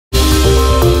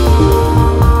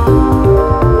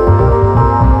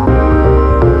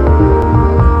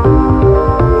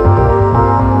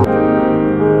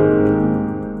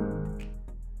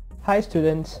Hi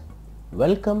students,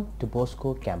 welcome to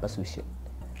Bosco Campus Vision.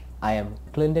 I am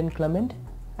Clinton Clement,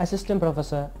 Assistant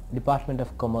Professor, Department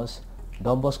of Commerce,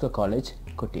 Don Bosco College,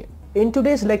 Kottayam. In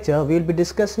today's lecture, we will be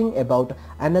discussing about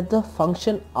another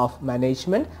function of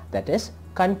management, that is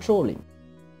controlling.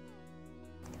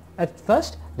 At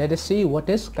first, let us see what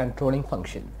is controlling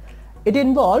function. It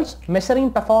involves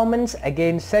measuring performance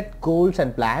against set goals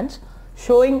and plans,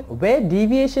 showing where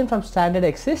deviation from standard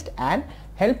exists and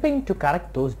helping to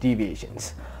correct those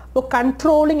deviations. So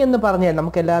controlling എന്ന് പറഞ്ഞാൽ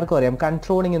നമുക്ക് എല്ലാവർക്കും അറിയാം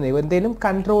controlling എന്ന് എന്തെങ്കിലും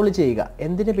control ചെയ്യുക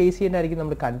എന്തിനെ base ചെയ്തിട്ടായിരിക്കും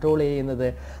നമ്മൾ കൺട്രോൾ ചെയ്യുന്നത്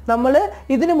നമ്മൾ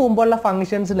ഇതിനു മുമ്പുള്ള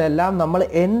ഫങ്ഷൻസിലെല്ലാം നമ്മൾ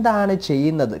എന്താണ്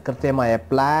ചെയ്യുന്നത് കൃത്യമായ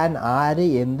പ്ലാൻ ആര്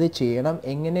എന്ത് ചെയ്യണം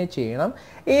എങ്ങനെ ചെയ്യണം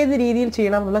ഏത് രീതിയിൽ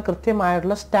ചെയ്യണം എന്നുള്ള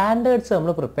കൃത്യമായിട്ടുള്ള സ്റ്റാൻഡേർഡ്സ്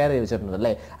നമ്മൾ പ്രിപ്പയർ ചെയ്ത് വെച്ചിട്ടുണ്ട്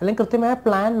അല്ലേ അല്ലെങ്കിൽ കൃത്യമായ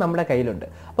പ്ലാൻ നമ്മുടെ കയ്യിലുണ്ട്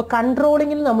അപ്പോൾ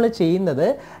കൺട്രോളിങ്ങിൽ നമ്മൾ ചെയ്യുന്നത്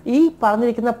ഈ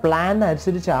പറഞ്ഞിരിക്കുന്ന പ്ലാൻ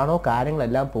അനുസരിച്ചാണോ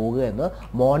കാര്യങ്ങളെല്ലാം പോകുക എന്ന്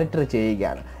മോണിറ്റർ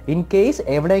ചെയ്യുകയാണ് ഇൻ കേസ്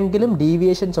എവിടെയെങ്കിലും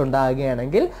ഡീവിയേഷൻസ്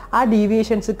ഉണ്ടാകുകയാണെങ്കിൽ ആ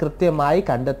ഡീവിയേഷൻസ് കൃത്യമായി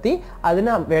കണ്ടെത്തി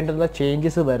അതിന് വേണ്ടുന്ന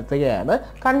ചേഞ്ചസ് വരുത്തുകയാണ്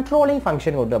കൺട്രോളിംഗ്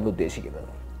ഫംഗ്ഷൻ കൊണ്ട് നമ്മൾ ഉദ്ദേശിക്കുന്നത്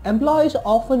employees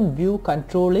often view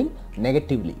controlling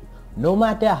negatively no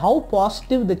matter how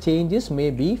positive the changes may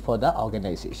be for the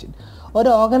organization. ഒരു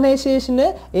ഓർഗനൈസേഷന്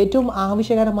ഏറ്റവും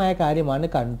ആവശ്യകരമായ കാര്യമാണ്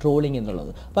കൺട്രോളിംഗ്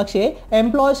എന്നുള്ളത് പക്ഷേ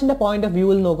എംപ്ലോയീസിൻ്റെ പോയിന്റ് ഓഫ്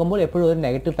വ്യൂവിൽ നോക്കുമ്പോൾ എപ്പോഴും ഒരു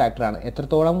നെഗറ്റീവ് ഫാക്ടറാണ്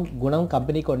എത്രത്തോളം ഗുണം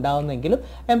കമ്പനിക്ക് ഉണ്ടാകുന്നെങ്കിലും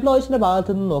എംപ്ലോയീസിൻ്റെ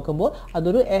ഭാഗത്തു നിന്ന് നോക്കുമ്പോൾ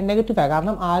അതൊരു നെഗറ്റീവ് ഫാക്ടർ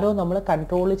കാരണം ആരോ നമ്മൾ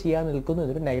കൺട്രോൾ ചെയ്യാൻ നിൽക്കുന്നു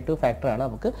ഇതൊരു നെഗറ്റീവ് ഫാക്ടറാണ്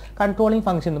നമുക്ക് കൺട്രോളിംഗ്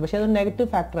ഫംഗ്ഷൻ പക്ഷേ അതൊരു നെഗറ്റീവ്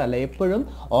ഫാക്ടർ അല്ല എപ്പോഴും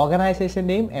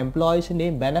ഓർഗനൈസേഷൻ്റെയും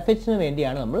എംപ്ലോയീസിൻ്റെയും ബെനഫിറ്റ്സിന്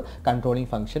വേണ്ടിയാണ് നമ്മൾ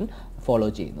കൺട്രോളിംഗ് ഫംഗ്ഷൻ ഫോളോ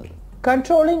ചെയ്യുന്നത്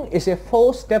Controlling is a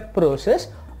four-step process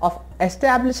of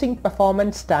establishing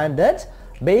performance standards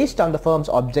based on the firm's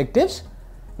objectives,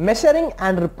 measuring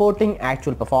and reporting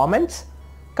actual performance,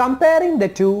 comparing the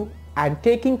two and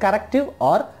taking corrective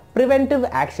or preventive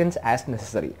actions as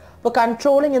necessary. So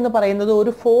controlling എന്ന് പറയുന്നത്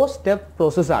ഒരു four-step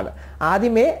process ആണ്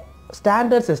ആദ്യമേ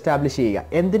standards establish ചെയ്യുക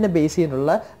എന്തിനെ base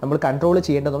ചെയ്തിട്ടുള്ള നമ്മൾ control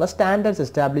ചെയ്യേണ്ടതെന്നുള്ള standards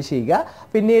establish ചെയ്യുക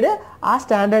പിന്നീട് ആ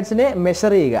സ്റ്റാൻഡേർഡ്സിനെ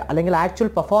മെഷർ ചെയ്യുക അല്ലെങ്കിൽ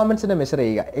ആക്ച്വൽ പെർഫോമൻസിനെ മെഷർ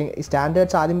ചെയ്യുക ഈ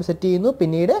സ്റ്റാൻഡേർഡ്സ് ആദ്യം സെറ്റ് ചെയ്യുന്നു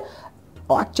പിന്നീട്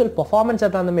ആക്ച്വൽ പെർഫോമൻസ്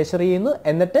എന്താണെന്ന് മെഷർ ചെയ്യുന്നു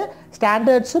എന്നിട്ട്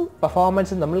സ്റ്റാൻഡേർഡ്സും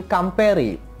പെർഫോമൻസും നമ്മൾ കമ്പയർ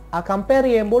ചെയ്യും ആ കമ്പയർ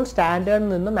ചെയ്യുമ്പോൾ സ്റ്റാൻഡേർഡിൽ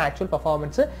നിന്നും ആക്ച്വൽ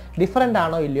പെർഫോമൻസ് ഡിഫറൻ്റ്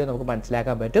ആണോ ഇല്ലയോ നമുക്ക്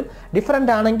മനസ്സിലാക്കാൻ പറ്റും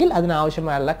ഡിഫറൻ്റ് ആണെങ്കിൽ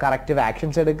അതിനാവശ്യമായുള്ള കറക്റ്റീവ്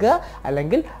ആക്ഷൻസ് എടുക്കുക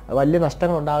അല്ലെങ്കിൽ വലിയ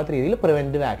നഷ്ടങ്ങൾ ഉണ്ടാകാത്ത രീതിയിൽ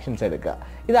പ്രിവെൻറ്റീവ് ആക്ഷൻസ് എടുക്കുക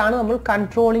ഇതാണ് നമ്മൾ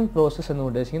കൺട്രോളിംഗ് പ്രോസസ്സ് എന്ന്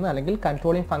ഉദ്ദേശിക്കുന്നത് അല്ലെങ്കിൽ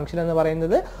കൺട്രോളിംഗ് ഫംഗ്ഷൻ എന്ന്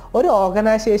പറയുന്നത് ഒരു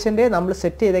ഓർഗനൈസേഷൻ്റെ നമ്മൾ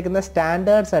സെറ്റ് ചെയ്തേക്കുന്ന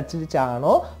സ്റ്റാൻഡേർഡ്സ്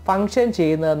അനുസരിച്ചാണോ ഫംഗ്ഷൻ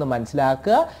ചെയ്യുന്നതെന്ന്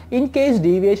മനസ്സിലാക്കുക ഇൻ കേസ്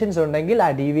ഡീവിയേഷൻസ് ഉണ്ടെങ്കിൽ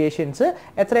ആ ഡീവിയേഷൻസ്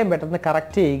എത്രയും പെട്ടെന്ന്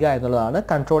കറക്റ്റ് ചെയ്യുക എന്നുള്ളതാണ്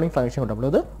കൺട്രോളിംഗ് ഫംഗ്ഷൻ കൊണ്ട്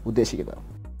നമ്മളത് ഉദ്ദേശിക്കുന്നത്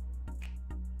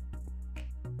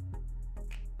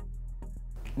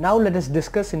Now let us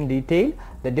discuss in detail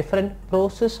the different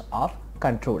process of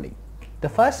controlling. The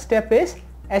first step is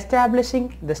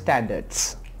establishing the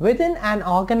standards. Within an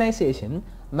organization,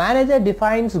 manager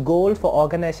defines goals for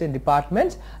organization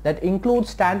departments that include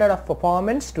standard of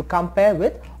performance to compare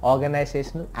with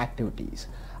organizational activities.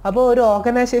 അപ്പോൾ ഒരു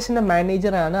ഓർഗനൈസേഷൻ്റെ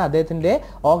മാനേജറാണ് അദ്ദേഹത്തിൻ്റെ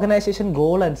organisation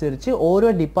goal അനുസരിച്ച് ഓരോ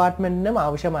ഡിപ്പാർട്ട്മെൻറ്റിനും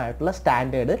ആവശ്യമായിട്ടുള്ള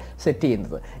standard set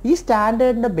ചെയ്യുന്നത് ഈ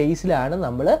സ്റ്റാൻഡേർഡിൻ്റെ ബേസിലാണ്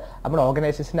നമ്മുടെ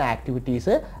ഓർഗനൈസേഷൻ്റെ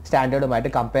ആക്ടിവിറ്റീസ്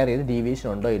സ്റ്റാൻഡേർഡുമായിട്ട് കമ്പയർ ചെയ്ത് ഡീവിയേഷൻ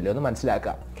ഉണ്ടോ ഇല്ലയോ എന്ന്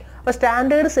മനസ്സിലാക്കുക അപ്പോൾ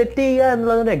സ്റ്റാൻഡേർഡ് സെറ്റ് ചെയ്യുക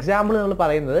എന്നുള്ളതിൻ്റെ എക്സാമ്പിൾ നമ്മൾ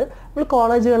പറയുന്നത് നമ്മൾ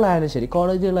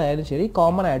കോളേജുകളായാലും ശരി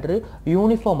കോമൺ ആയിട്ടൊരു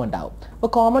യൂണിഫോം ഉണ്ടാവും അപ്പോൾ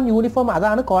കോമൺ യൂണിഫോം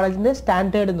അതാണ് കോളേജിൻ്റെ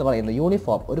സ്റ്റാൻഡേർഡ് എന്ന് പറയുന്നത്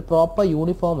യൂണിഫോം ഒരു പ്രോപ്പർ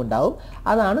യൂണിഫോം ഉണ്ടാവും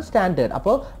അതാണ് സ്റ്റാൻഡേർഡ്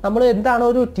അപ്പോൾ നമ്മൾ എന്താണ്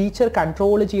ഒരു ടീച്ചർ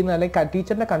കൺട്രോൾ ചെയ്യുന്നത് അല്ലെങ്കിൽ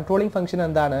ടീച്ചറിൻ്റെ കൺട്രോളിങ് ഫംഗ്ഷൻ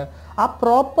എന്താണ് ആ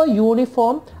പ്രോപ്പർ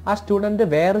യൂണിഫോം ആ സ്റ്റുഡൻറ്റ്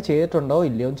വെയർ ചെയ്തിട്ടുണ്ടോ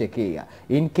ഇല്ലയോ എന്ന് ചെക്ക് ചെയ്യുക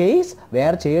ഇൻ കേസ്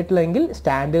വെയർ ചെയ്തിട്ടില്ലെങ്കിൽ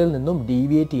സ്റ്റാൻഡേർഡിൽ നിന്നും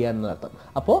ഡീവിയേറ്റ് ചെയ്യാൻ നടത്തും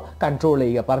അപ്പോൾ കൺട്രോൾ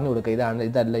ചെയ്യുക പറഞ്ഞു കൊടുക്കുക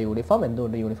ഇതല്ല യൂണിഫോം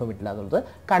എന്തുകൊണ്ട് യൂണിഫോം ഇട്ടില്ല എന്നുള്ളത്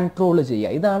കൺട്രോൾ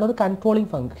ചെയ്യുക ഇതാണ് ഒരു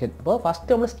കൺട്രോളിങ് ഫംഗ്ഷൻ അപ്പോൾ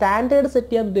ഫസ്റ്റ് നമ്മൾ സ്റ്റാൻഡേർഡ് സെറ്റ്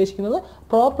ചെയ്യാൻ ഉദ്ദേശിക്കുന്നത്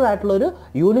പ്രോപ്പർ ആയിട്ടുള്ളൊരു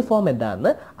യൂണിഫോം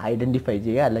എന്താണെന്ന് ഐഡൻറ്റിഫൈ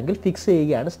ചെയ്യുക അല്ലെങ്കിൽ ഫിക്സ്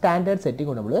ചെയ്യുകയാണ് സ്റ്റാൻഡേർഡ് സെറ്റിംഗ്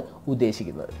കൊണ്ട് നമ്മൾ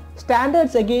ഉദ്ദേശിക്കുന്നത്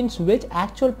standards against which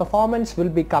actual performance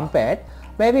will be compared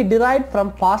may be derived from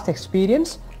past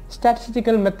experience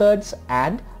statistical methods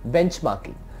and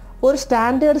benchmarking ഒരു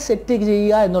സ്റ്റാൻഡേർഡ് സെറ്റ്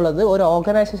ചെയ്യുക എന്നുള്ളത് ഒരു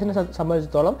ഓർഗനൈസേഷനെ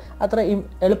സംബന്ധിച്ചിടത്തോളം അത്ര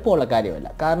എളുപ്പമുള്ള കാര്യമല്ല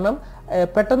കാരണം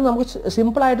പെട്ടെന്ന് നമുക്ക്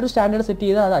സിമ്പിളായിട്ടൊരു സ്റ്റാൻഡേർഡ് സെറ്റ്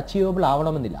ചെയ്താൽ അത് അച്ചീവബിൾ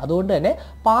ആവണമെന്നില്ല അതുകൊണ്ട് തന്നെ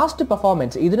പാസ്റ്റ്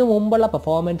പെർഫോമൻസ് ഇതിനു മുമ്പുള്ള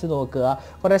പെർഫോമൻസ് നോക്കുക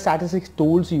കുറേ സ്റ്റാറ്റിസ്റ്റിക്സ്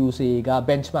ടൂൾസ് യൂസ് ചെയ്യുക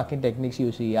ബെഞ്ച് മാർക്കിംഗ് ടെക്നിക്സ്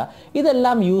യൂസ് ചെയ്യുക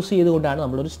ഇതെല്ലാം യൂസ് ചെയ്തുകൊണ്ടാണ്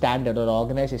നമ്മളൊരു സ്റ്റാൻഡേർഡ് ഒരു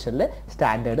ഓർഗനൈസേഷനിൽ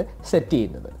സ്റ്റാൻഡേർഡ് സെറ്റ്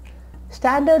ചെയ്യുന്നത്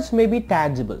standards may be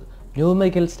tangible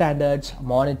numerical standards,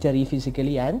 monetary,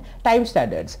 physically and time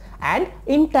standards and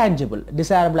intangible,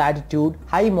 desirable attitude,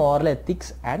 high moral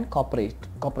ethics and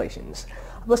corporations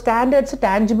അപ്പോൾ standards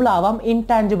tangible ആവാം,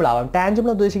 ഇൻടാഞ്ചിബിൾ ആവാം. ടാഞ്ചിബിൾ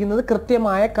ഉദ്ദേശിക്കുന്നത്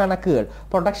കൃത്യമായ കണക്കുകൾ,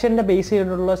 പ്രൊഡക്ഷൻ്റെ ബേസ്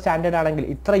ചെയ്തിട്ടുള്ള സ്റ്റാൻഡേർഡ് ആണെങ്കിൽ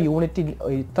ഇത്ര യൂണിറ്റ്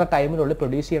ഇത്ര ടൈമിനുള്ളിൽ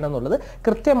പ്രൊഡ്യൂസ് ചെയ്യണം എന്നുള്ളത്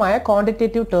കൃത്യമായ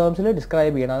ക്വാണ്ടിറ്റേറ്റീവ് ടേംസിൽ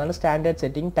ഡിസ്ക്രൈബ് ചെയ്യണം. അതാണ് സ്റ്റാൻഡേർഡ്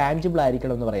സെറ്റിംഗ് ടാഞ്ചിബിൾ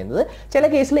ആയിരിക്കണം എന്ന് പറയുന്നത്. ചില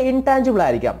കേസിൽ ഇൻടാഞ്ചിബിൾ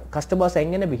ആയിരിക്കാം. കസ്റ്റമേഴ്സ്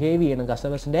എങ്ങനെ ബിഹേവ് ചെയ്യണം,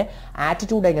 കസ്റ്റമേഴ്സിൻ്റെ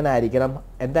ആറ്റിറ്റ്യൂഡ് എങ്ങനെ ആയിരിക്കണം,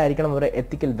 എന്തായിരിക്കണം അവരുടെ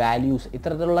എത്തിക്കൽ വാല്യൂസ്,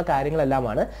 ഇത്തരത്തിലുള്ള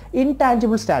കാര്യങ്ങളെല്ലാമാണ്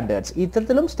ഇൻടാഞ്ചിബിൾ സ്റ്റാൻഡേർഡ്സ്.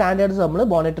 ഇത്തരത്തിലും സ്റ്റാൻഡേർഡ്സ് നമ്മൾ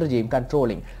മോണിറ്റർ ചെയ്യും.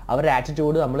 കൺട്രോളിങ് അവരുടെ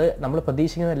ആറ്റിറ്റ്യൂഡ് നമ്മൾ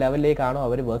പ്രതീക്ഷിക്കുന്ന ലെവലിലേക്കാണോ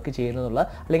അവർ വർക്ക് ചെയ്യുന്നതെന്നുള്ള,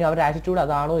 അല്ലെങ്കിൽ അവരുടെ ആറ്റിറ്റ്യൂഡ്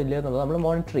അതാണോ ഇല്ലയോ എന്നുള്ളത് നമ്മൾ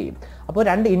മോണിറ്റർ ചെയ്യും. അപ്പോൾ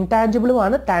രണ്ട്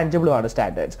ഇൻടാഞ്ചിബിളുമാണ് ടാഞ്ചിബിളുമാണ്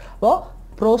സ്റ്റാൻഡേർഡ്സ്. അപ്പോൾ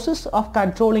പ്രോസസ് ഓഫ്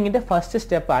കൺട്രോളിങ്ങിൻ്റെ ഫസ്റ്റ്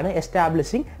സ്റ്റെപ്പാണ്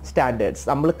എസ്റ്റാബ്ലിഷിംഗ് സ്റ്റാൻഡേർഡ്സ്.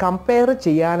 നമ്മൾ കമ്പയർ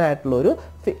ചെയ്യാനായിട്ടുള്ളൊരു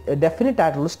ഡെഫിനറ്റ്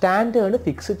ആയിട്ടുള്ള സ്റ്റാൻഡേർഡ്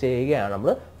ഫിക്സ് ചെയ്യുകയാണ്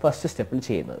നമ്മൾ ഫസ്റ്റ് സ്റ്റെപ്പിൽ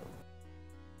ചെയ്യുന്നത്.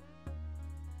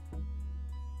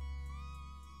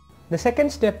 The second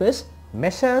step is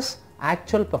measures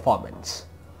actual performance.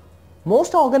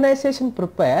 Most organizations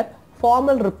prepare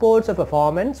formal reports of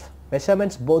performance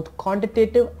measurements, both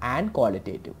quantitative and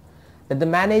qualitative, that the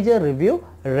manager review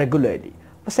regularly.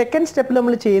 അപ്പോൾ second സ്റ്റെപ്പിൽ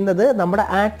നമ്മൾ ചെയ്യുന്നത് നമ്മുടെ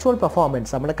ആക്ച്വൽ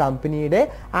പെർഫോമൻസ്, നമ്മുടെ കമ്പനിയുടെ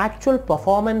ആക്ച്വൽ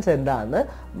പെർഫോമൻസ് എന്താണെന്ന്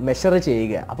മെഷർ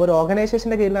ചെയ്യുക. അപ്പോൾ ഒരു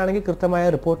ഓർഗനൈസേഷൻ്റെ കീഴിലാണെങ്കിൽ കൃത്യമായ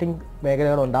റിപ്പോർട്ടിംഗ്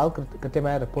മേഖലകളുണ്ടാവും,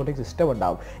 കൃത്യമായ റിപ്പോർട്ടിംഗ് സിസ്റ്റം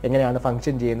ഉണ്ടാവും, എങ്ങനെയാണ്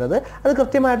ഫംഗ്ഷൻ ചെയ്യുന്നത് അത്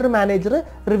കൃത്യമായിട്ടൊരു മാനേജർ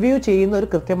റിവ്യൂ ചെയ്യുന്ന ഒരു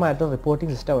കൃത്യമായിട്ടൊരു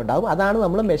റിപ്പോർട്ടിംഗ് സിസ്റ്റം ഉണ്ടാവും. അതാണ്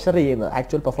നമ്മൾ മെഷർ ചെയ്യുന്നത്.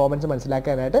 ആക്ച്വൽ പെർഫോമൻസ്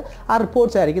മനസ്സിലാക്കാനായിട്ട് ആ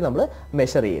റിപ്പോർട്ട്സ് ആയിരിക്കും നമ്മൾ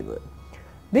മെഷർ ചെയ്യുന്നത്.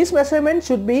 These measurements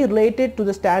should be related to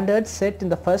the standards set in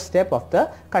the first step of the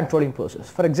controlling process.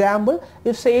 For example,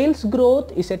 if sales growth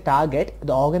is a target,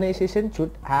 the organization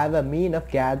should have a mean of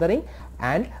gathering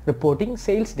and reporting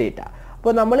sales data.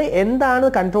 അപ്പോൾ നമ്മൾ എന്താണ്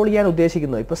control ചെയ്യാൻ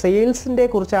ഉദ്ദേശിക്കുന്നത്, ഇപ്പോൾ സെയിൽസിൻ്റെ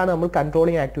കുറിച്ചാണ് നമ്മൾ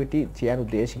controlling activity ചെയ്യാൻ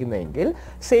ഉദ്ദേശിക്കുന്നതെങ്കിൽ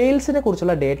സെയിൽസിനെ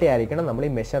കുറിച്ചുള്ള ഡേറ്റ ആയിരിക്കണം നമ്മൾ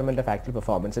ഈ മെഷർമെൻറ്റ് ഓഫ് ആക്ച്വൽ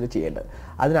പെർഫോമൻസിൽ ചെയ്യേണ്ടത്.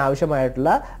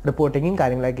 അതിനാവശ്യമായിട്ടുള്ള റിപ്പോർട്ടിങ്ങും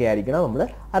കാര്യങ്ങളൊക്കെ ആയിരിക്കണം നമ്മൾ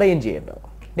അറേഞ്ച് ചെയ്യേണ്ടത്.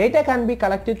 Data can be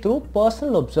collected through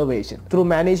personal observation, through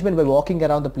management by walking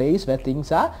around the place where things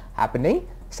are happening,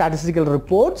 statistical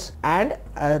reports and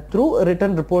through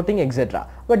written reporting etc.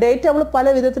 അപ്പോൾ ഡേറ്റ നമ്മൾ പല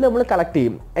വിധത്തിൽ നമ്മൾ കളക്ട്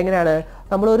ചെയ്യും. എങ്ങനെയാണ്,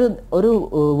 നമ്മളൊരു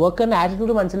വർക്കറിൻ്റെ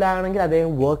ആറ്റിറ്റ്യൂഡ് മനസ്സിലാകണമെങ്കിൽ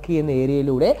അദ്ദേഹം വർക്ക് ചെയ്യുന്ന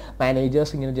ഏരിയയിലൂടെ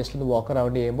മാനേജേഴ്സ് ഇങ്ങനെ ജസ്റ്റ് ഒന്ന് വാക്ക്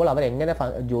അറൗണ്ട് ചെയ്യുമ്പോൾ അവരെങ്ങനെ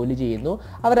ജോലി ചെയ്യുന്നു,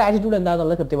 അവരുടെ ആറ്റിറ്റ്യൂഡ്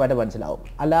എന്താണെന്നുള്ളത് കൃത്യമായിട്ട് മനസ്സിലാവും.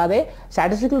 അല്ലാതെ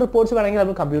സ്റ്റാറ്റിസ്റ്റിക്കൽ റിപ്പോർട്ട്സ് വേണമെങ്കിൽ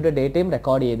നമ്മൾ കമ്പ്യൂട്ടർ ഡേറ്റയും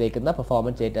റെക്കോർഡ് ചെയ്തേക്കുന്ന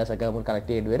പെർഫോമൻസ് ഡേറ്റാസ് ഒക്കെ നമ്മൾ കളക്ട്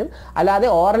ചെയ്യേണ്ടി വരും. അല്ലാതെ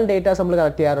ഓറൽ ഡേറ്റാസ് നമ്മൾ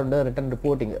കളക്ട് ചെയ്യാറുണ്ട്, റിട്ടൺ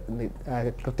റിപ്പോർട്ടിങ്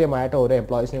കൃത്യമായിട്ട് ഓരോ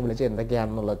എംപ്ലോയീസിനെ വിളിച്ച്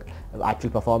എന്തൊക്കെയാണെന്നുള്ളത്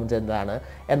ആക്ച്വൽ പെർഫോമൻസ്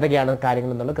എന്തൊക്കെയാണ്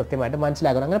കാര്യങ്ങൾ എന്നുള്ളത് കൃത്യമായിട്ട്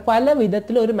മനസ്സിലാക്കണം. അങ്ങനെ പല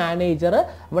വിധത്തിൽ ഒരു മാനേജർ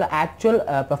നമ്മൾ ആക്ച്വൽ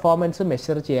പെർഫോമൻസ്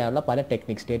മെഷർ ചെയ്യാനുള്ള പല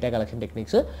techniques, data collection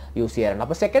techniques use ചെയ്യാറുണ്ട്.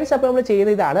 അപ്പോൾ സെക്കൻഡ് സ്റ്റെപ്പ് നമ്മൾ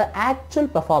ചെയ്യുന്ന ഇതാണ് ആക്ച്വൽ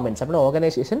പെർഫോമൻസ്. നമ്മുടെ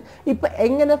ഓർഗനൈസേഷൻ ഇപ്പോൾ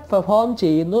എങ്ങനെ പെർഫോം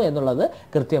ചെയ്യുന്നു എന്നുള്ളത്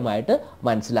കൃത്യമായിട്ട്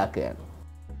മനസ്സിലാക്കുകയാണ്.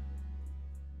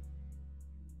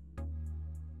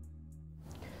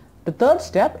 The third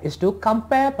step is to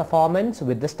compare performance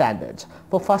with the standards.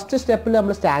 അപ്പോൾ ഫസ്റ്റ് സ്റ്റെപ്പിൽ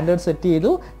നമ്മൾ സ്റ്റാൻഡേർഡ് സെറ്റ്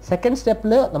ചെയ്തു, സെക്കൻഡ്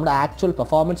സ്റ്റെപ്പിൽ നമ്മുടെ ആക്ച്വൽ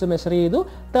പെർഫോമൻസ് മെഷർ ചെയ്തു,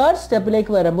 തേർഡ്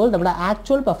സ്റ്റെപ്പിലേക്ക് വരുമ്പോൾ നമ്മുടെ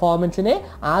ആക്ച്വൽ പെർഫോമൻസിനെ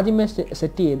ആദ്യമേ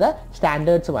സെറ്റ് ചെയ്ത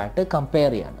സ്റ്റാൻഡേർഡ്സുമായിട്ട്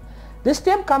കമ്പയർ ചെയ്യാണ്. This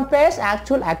step compares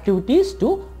actual activities to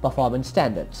performance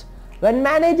standards. When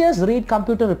managers read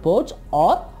computer reports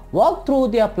or walk through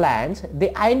their plans,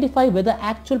 they identify whether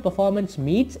actual performance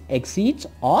meets, exceeds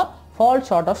or falls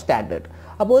short of standard.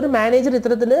 അപ്പോൾ ഒരു manager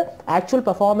ഇത്തരത്തിൽ actual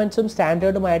പെർഫോമൻസും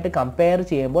സ്റ്റാൻഡേർഡുമായിട്ട് compare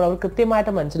ചെയ്യുമ്പോൾ അവർ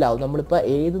കൃത്യമായിട്ട് മനസ്സിലാവും നമ്മളിപ്പോൾ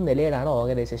ഏത് നിലയിലാണ്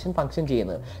ഓർഗനൈസേഷൻ ഫംഗ്ഷൻ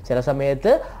ചെയ്യുന്നത്. ചില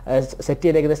സമയത്ത് സെറ്റ്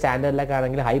ചെയ്തേക്കുന്ന സ്റ്റാൻഡേർഡിലൊക്കെ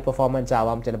ആണെങ്കിൽ ഹൈ പെർഫോമൻസ്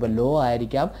ആവാം, ചിലപ്പോൾ ലോ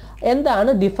ആയിരിക്കാം.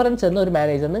 എന്താണ് ഡിഫറൻസ് എന്ന് ഒരു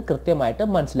മാനേജറിന് കൃത്യമായിട്ട്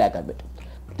മനസ്സിലാക്കാൻ പറ്റും.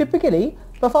 Typically,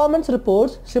 performance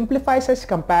reports simplify such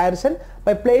comparison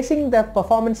by placing the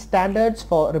performance standards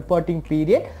for reporting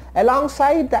period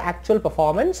alongside the actual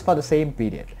performance for the same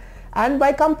period. And by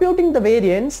computing the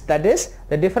variance, that is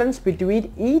the difference between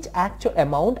each actual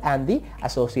amount and the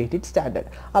associated standard.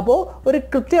 അപ്പോൾ ഒരു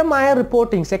കൃത്യമായ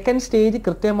reporting second stage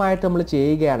കൃത്യമായിട്ട് നമ്മൾ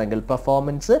ചെയ്യുകയാണെങ്കിൽ,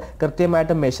 performance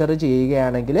കൃത്യമായിട്ട് measure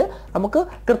ചെയ്യുകയാണെങ്കിൽ നമുക്ക്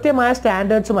കൃത്യമായ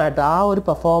സ്റ്റാൻഡേർഡ്സുമായിട്ട് ആ ഒരു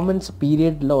പെർഫോമൻസ്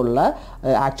പീരിയഡിലുള്ള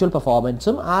ആക്ച്വൽ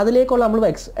പെർഫോമൻസും അതിലേക്കുള്ള നമ്മൾ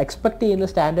എക്സ്പെക്ട്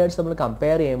ചെയ്യുന്ന സ്റ്റാൻഡേർഡ്സ് നമ്മൾ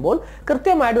കമ്പയർ ചെയ്യുമ്പോൾ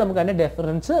കൃത്യമായിട്ട് നമുക്ക് അതിൻ്റെ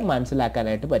ഡിഫറൻസ്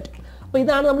മനസ്സിലാക്കാനായിട്ട് പറ്റും. അപ്പോൾ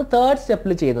ഇതാണ് നമ്മൾ തേർഡ്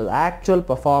സ്റ്റെപ്പിൽ ചെയ്യുന്നത്. ആക്ച്വൽ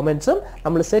പെർഫോമൻസും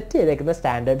നമ്മൾ സെറ്റ് ചെയ്തേക്കുന്ന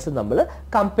സ്റ്റാൻഡേർഡ്സും നമ്മൾ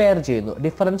കമ്പയർ ചെയ്യുന്നു,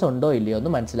 ഡിഫറൻസ് ഉണ്ടോ ഇല്ലയോ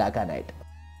എന്ന് മനസ്സിലാക്കാനായിട്ട്.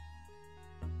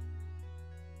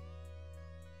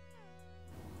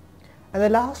 And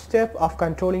the last step of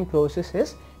controlling process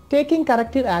is taking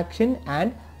corrective action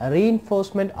and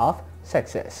reinforcement of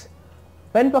success.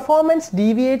 When performance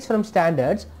deviates from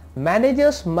standards,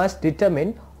 managers must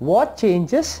determine what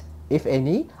changes, if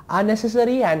any, are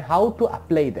necessary and how to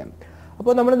apply them.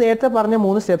 അപ്പോൾ നമ്മൾ നേരത്തെ പറഞ്ഞ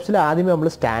 3 സ്റ്റെപ്സിൽ ആദ്യമേ നമ്മൾ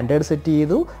standard set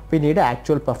ചെയ്തു, പിന്നീട്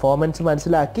actual performance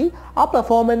മനസ്സിലാക്കി, ആ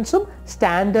പെർഫോമൻസും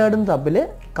സ്റ്റാൻഡേർഡും തമ്മിൽ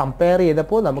കമ്പയർ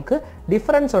ചെയ്തപ്പോൾ നമുക്ക്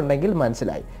ഡിഫറൻസ് ഉണ്ടെങ്കിൽ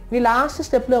മനസ്സിലായി. ഇനി ലാസ്റ്റ്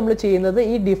സ്റ്റെപ്പിൽ നമ്മൾ ചെയ്യുന്നത്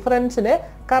ഈ ഡിഫറൻസിനെ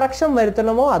കറക്ഷൻ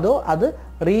വരുത്തണമോ അതോ അത്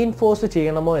റീഇൻഫോഴ്സ്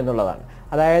ചെയ്യണമോ എന്നുള്ളതാണ്.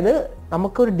 അതായത്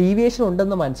നമുക്കൊരു ഡീവിയേഷൻ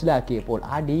ഉണ്ടെന്ന് മനസ്സിലാക്കിയപ്പോൾ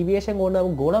ആ ഡീവിയേഷൻ കൊണ്ട്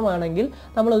നമുക്ക് ഗുണമാണെങ്കിൽ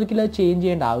നമ്മൾ ഒരിക്കലും അത് ചേഞ്ച്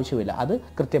ചെയ്യേണ്ട ആവശ്യമില്ല. അത്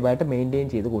കൃത്യമായിട്ട് മെയിൻറ്റെയിൻ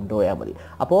ചെയ്ത് കൊണ്ടുപോയാൽ മതി.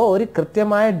 അപ്പോൾ ഒരു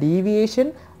കൃത്യമായ ഡീവിയേഷൻ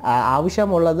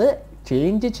ആവശ്യമുള്ളത്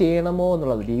ചേഞ്ച് ചെയ്യണമോ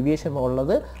എന്നുള്ളത്, ഡീവിയേഷൻ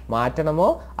ഉള്ളത് മാറ്റണമോ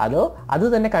അതോ അത്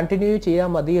തന്നെ കണ്ടിന്യൂ ചെയ്യാൻ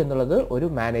മതി എന്നുള്ളത് ഒരു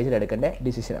മാനേജർ എടുക്കേണ്ട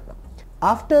ഡിസിഷനാണ്.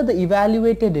 After the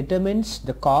evaluator determines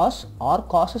the cause or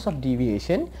causes of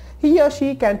deviation, he or she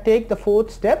can take the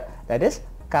fourth step, that is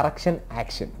correction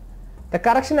action. The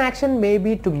correction action may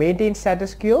be to maintain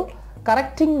status quo,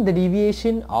 correcting the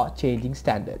deviation or changing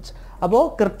standards. അപ്പോൾ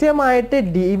കൃത്യമായിട്ട്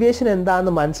deviation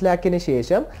എന്താണെന്ന് മനസ്സിലാക്കിയതിന്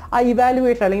ശേഷം ആ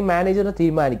evaluator അല്ലെങ്കിൽ മാനേജറിന്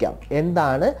തീരുമാനിക്കാം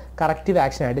എന്താണ് corrective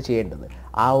action ആയിട്ട് ചെയ്യേണ്ടത്.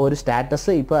 ആ ഒരു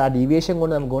സ്റ്റാറ്റസ് ഇപ്പോൾ ആ ഡീവിയേഷൻ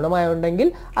കൊണ്ട് നമുക്ക് ഗുണമായുണ്ടെങ്കിൽ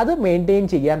അത് മെയിൻറ്റെയിൻ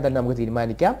ചെയ്യാൻ തന്നെ നമുക്ക്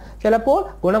തീരുമാനിക്കാം. ചിലപ്പോൾ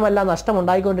ഗുണമല്ല നഷ്ടം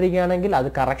ഉണ്ടായിക്കൊണ്ടിരിക്കുകയാണെങ്കിൽ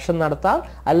അത് കറക്ഷൻ നടത്താം.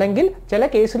 അല്ലെങ്കിൽ ചില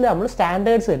കേസിൽ നമ്മൾ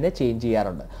സ്റ്റാൻഡേർഡ്സ് തന്നെ ചേഞ്ച്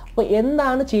ചെയ്യാറുണ്ട്. അപ്പോൾ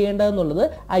എന്താണ് ചെയ്യേണ്ടതെന്നുള്ളത്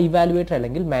ആ ഇവാലുവേറ്റർ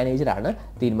അല്ലെങ്കിൽ മാനേജറാണ്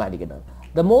തീരുമാനിക്കുന്നത്.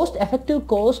 The most effective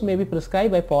course may be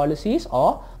prescribed by policies or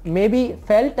may be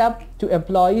felt up to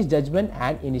employees' judgment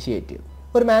and initiative.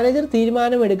 ഒരു മാനേജർ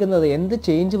തീരുമാനമെടുക്കുന്നത് എന്ത്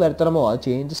ചേഞ്ച് വരുത്തണമോ ആ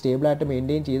ചേഞ്ച് സ്റ്റേബിളായിട്ട്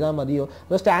മെയിൻറ്റെയിൻ ചെയ്താൽ മതിയോ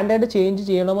അതോ സ്റ്റാൻഡേർഡ് ചേഞ്ച്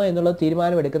ചെയ്യണമോ എന്നുള്ളത്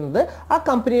തീരുമാനമെടുക്കുന്നത് ആ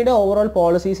കമ്പനിയുടെ ഓവറോൾ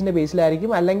പോളിസീസിൻ്റെ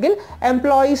ബേസിലായിരിക്കും. അല്ലെങ്കിൽ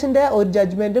എംപ്ലോയീസിൻ്റെ ഒരു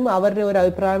ജഡ്ജ്മെൻറ്റും അവരുടെ ഒരു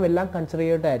അഭിപ്രായം എല്ലാം കൺസിഡർ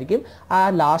ചെയ്തിട്ടായിരിക്കും ആ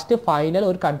ലാസ്റ്റ് ഫൈനൽ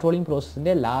ഒരു കൺട്രോളിങ്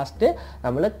പ്രോസസ്സിൻ്റെ ലാസ്റ്റ്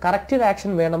നമ്മൾ കറക്റ്റീവ്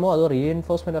ആക്ഷൻ വേണമോ അതോ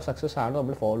റീഎൻഫോഴ്സ്മെൻറ്റ് ഓഫ് സക്സസ് ആണോ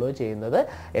നമ്മൾ ഫോളോ ചെയ്യുന്നത്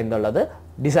എന്നുള്ളത്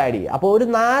ഡിസൈഡ് ചെയ്യുക. അപ്പോൾ ഒരു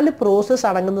 4 പ്രോസസ്സ്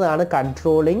അടങ്ങുന്നതാണ്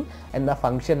കൺട്രോളിങ് എന്ന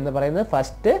ഫംഗ്ഷൻ എന്ന് പറയുന്നത്.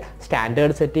 ഫസ്റ്റ്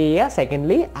സ്റ്റാൻഡേർഡ് സെറ്റ് ചെയ്യുക,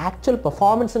 സെക്കൻഡ്ലി ആക്ച്വൽ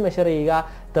പെർഫോമൻസ് മെഷർ ചെയ്യുക,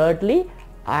 തേർഡ്ലി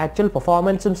ആക്ച്വൽ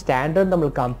പെർഫോമൻസും സ്റ്റാൻഡേർഡും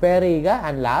നമ്മൾ കമ്പയർ ചെയ്യുക,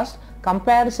 ആൻഡ് ലാസ്റ്റ്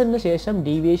കമ്പാരിസണിന് ശേഷം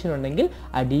ഡീവിയേഷൻ ഉണ്ടെങ്കിൽ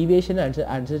ആ ഡീവിയേഷൻ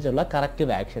അനുസരിച്ചുള്ള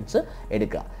കറക്റ്റീവ് ആക്ഷൻസ്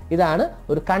എടുക്കുക. ഇതാണ്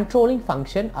ഒരു കൺട്രോളിങ്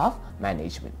ഫംഗ്ഷൻ ഓഫ്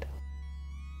മാനേജ്മെൻറ്റ്.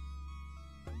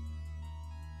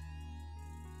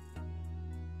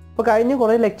 ഇപ്പോൾ കഴിഞ്ഞ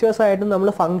കുറേ ലെക്ചേഴ്സായിട്ടും നമ്മൾ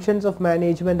ഫങ്ഷൻസ് ഓഫ്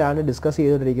മാനേജ്മെൻറ്റ് ആണ് ഡിസ്കസ്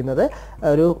ചെയ്തുകൊണ്ടിരിക്കുന്നത്.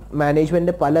 ഒരു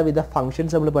മാനേജ്മെൻറ്റ് പലവിധ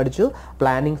ഫങ്ഷൻസ് നമ്മൾ പഠിച്ചു.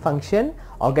 Planning function,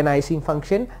 organising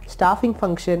function, staffing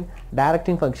function,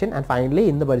 directing function and finally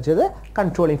ഇന്ന് പഠിച്ചത്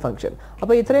കൺട്രോളിംഗ് ഫങ്ഷൻ.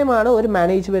 അപ്പോൾ ഇത്രയുമാണ് ഒരു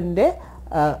മാനേജ്മെൻറ്റിൻ്റെ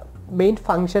മെയിൻ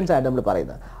ഫങ്ഷൻസ് ആയിട്ട് നമ്മൾ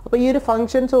പറയുന്നത്. അപ്പോൾ ഈ ഒരു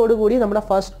ഫങ്ഷൻസോടുകൂടി നമ്മുടെ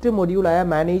ഫസ്റ്റ് മൊഡ്യൂളായ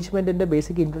മാനേജ്മെൻറ്റിൻ്റെ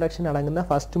ബേസിക് ഇൻട്രൊഡക്ഷൻ അടങ്ങുന്ന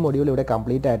ഫസ്റ്റ് മൊഡ്യൂൾ ഇവിടെ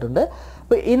കംപ്ലീറ്റ് ആയിട്ടുണ്ട്.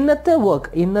 അപ്പോൾ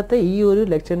ഇന്നത്തെ ഈ ഒരു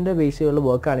ലെക്ചറിൻ്റെ ബേസിലുള്ള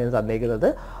വർക്കാണ് ഞാൻ തന്നേക്കുന്നത്.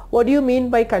 What do you mean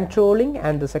by controlling?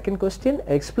 And the second question,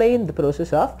 explain the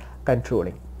process of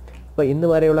controlling. അപ്പോൾ ഇന്ന്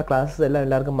വരെയുള്ള ക്ലാസ്സസ് എല്ലാം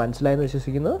എല്ലാവർക്കും മനസ്സിലായെന്ന്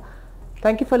വിശ്വസിക്കുന്നു.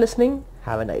 Thank you for listening.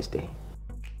 Have a nice day.